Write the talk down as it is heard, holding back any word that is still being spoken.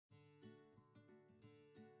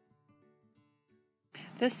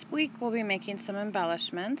This week we'll be making some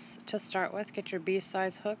embellishments. To start with, get your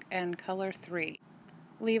B-size hook and color 3.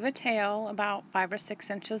 Leave a tail about 5 or 6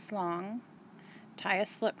 inches long, tie a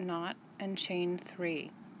slip knot, and chain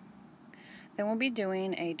 3. Then we'll be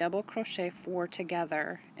doing a double crochet 4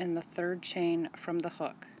 together in the 3rd chain from the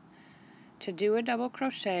hook. To do a double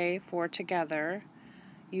crochet 4 together,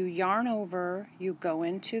 you yarn over, you go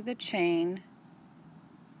into the chain,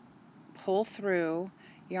 pull through,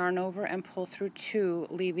 yarn over and pull through 2,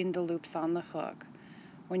 leaving the loops on the hook.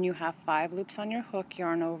 When you have 5 loops on your hook,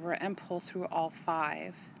 yarn over and pull through all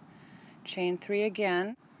 5. Chain 3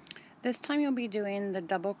 again. This time you'll be doing the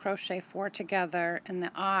double crochet 4 together in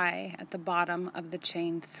the eye at the bottom of the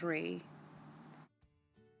chain 3.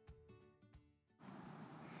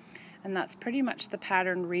 And that's pretty much the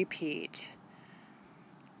pattern repeat.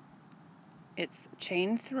 It's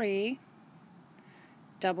chain 3,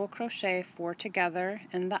 double crochet 4 together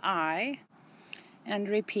in the eye, and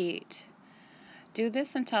repeat. Do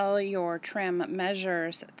this until your trim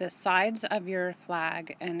measures the sides of your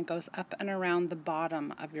flag and goes up and around the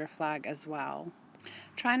bottom of your flag as well.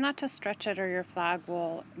 Try not to stretch it or your flag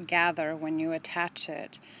will gather when you attach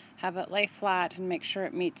it. Have it lay flat and make sure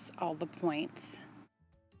it meets all the points.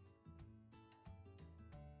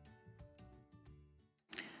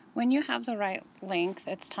 When you have the right length,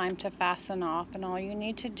 it's time to fasten off, and all you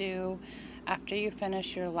need to do after you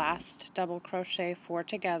finish your last double crochet 4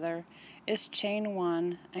 together is chain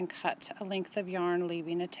 1 and cut a length of yarn,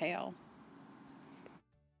 leaving a tail.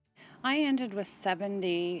 I ended with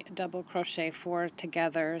 70 double crochet 4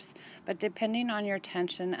 togethers, but depending on your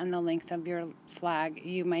tension and the length of your flag,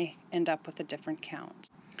 you may end up with a different count.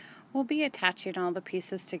 We'll be attaching all the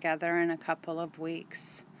pieces together in a couple of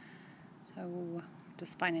weeks. So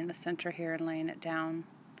just finding the center here and laying it down.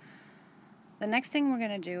 The next thing we're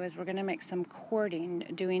going to do is we're going to make some cording,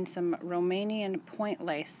 doing some Romanian point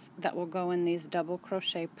lace that will go in these double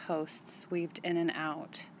crochet posts weaved in and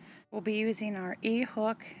out. We'll be using our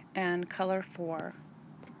E-hook and color 4.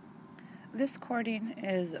 This cording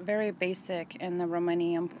is very basic in the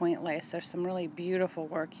Romanian point lace. There's some really beautiful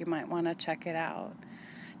work. You might want to check it out.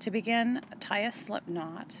 To begin, tie a slip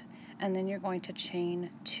knot, and then you're going to chain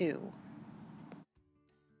 2.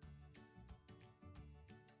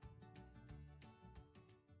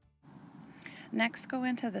 Next, go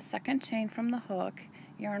into the 2nd chain from the hook,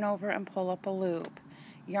 yarn over and pull up a loop.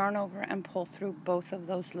 Yarn over and pull through both of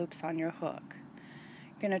those loops on your hook.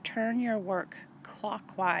 You're going to turn your work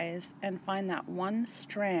clockwise and find that one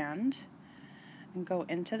strand and go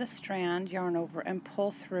into the strand, yarn over and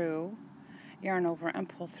pull through, yarn over and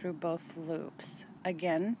pull through both loops.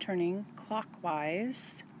 Again, turning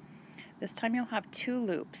clockwise. This time you'll have 2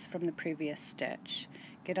 loops from the previous stitch.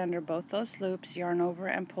 Get under both those loops, yarn over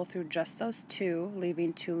and pull through just those 2,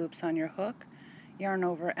 leaving 2 loops on your hook, yarn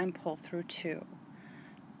over and pull through 2.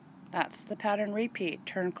 That's the pattern repeat.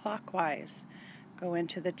 Turn clockwise. Go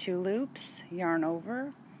into the 2 loops, yarn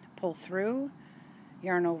over, pull through,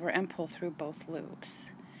 yarn over and pull through both loops.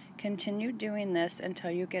 Continue doing this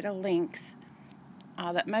until you get a length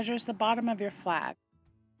that measures the bottom of your flag.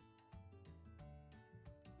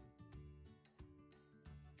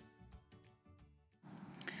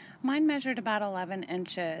 Mine measured about 11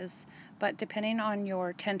 inches, but depending on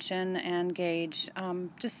your tension and gauge,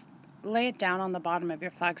 just lay it down on the bottom of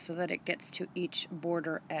your flag so that it gets to each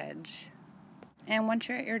border edge. And once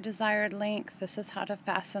you're at your desired length, this is how to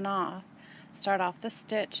fasten off. Start off the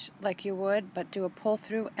stitch like you would, but do a pull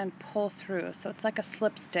through and pull through. So it's like a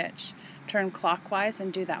slip stitch. Turn clockwise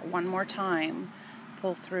and do that one more time.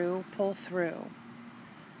 Pull through, pull through.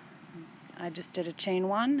 I just did a chain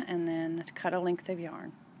 1 and then cut a length of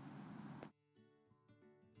yarn.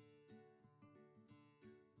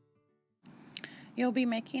 You'll be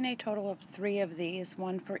making a total of 3 of these,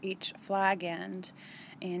 1 for each flag end,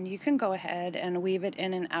 and you can go ahead and weave it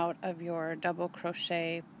in and out of your double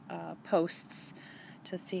crochet posts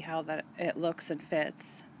to see how that it looks and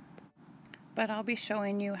fits. But I'll be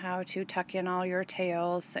showing you how to tuck in all your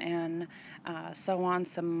tails and sew on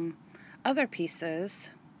some other pieces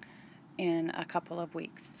in a couple of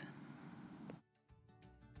weeks.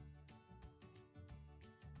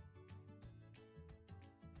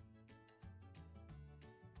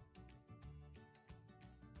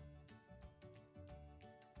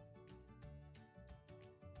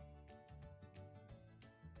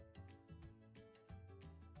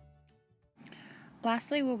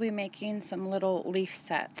 Lastly, we'll be making some little leaf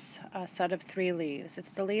sets, a set of 3 leaves.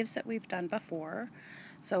 It's the leaves that we've done before.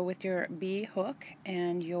 So with your B hook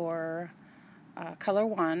and your color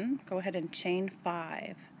 1, go ahead and chain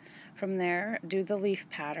 5. From there, do the leaf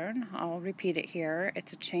pattern. I'll repeat it here.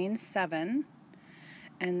 It's a chain 7,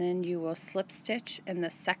 and then you will slip stitch in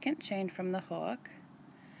the second chain from the hook,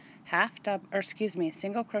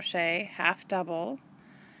 single crochet, half double,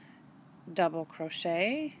 double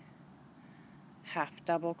crochet, half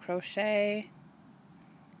double crochet,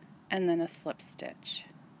 and then a slip stitch.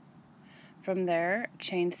 From there,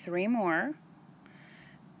 chain 3 more,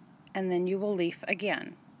 and then you will leaf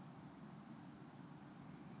again.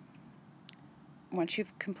 Once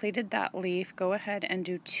you've completed that leaf, go ahead and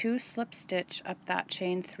do 2 slip stitch up that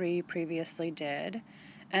chain 3 you previously did,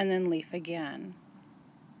 and then leaf again.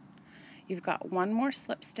 You've got 1 more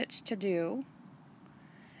slip stitch to do,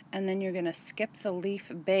 and then you're going to skip the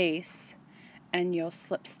leaf base and you'll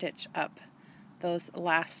slip stitch up those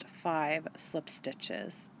last 5 slip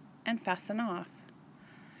stitches and fasten off.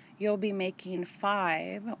 You'll be making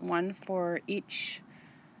 5, 1 for each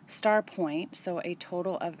star point, so a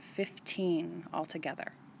total of 15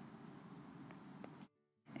 altogether.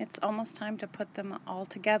 It's almost time to put them all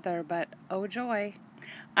together, but oh joy,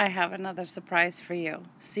 I have another surprise for you.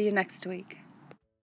 See you next week.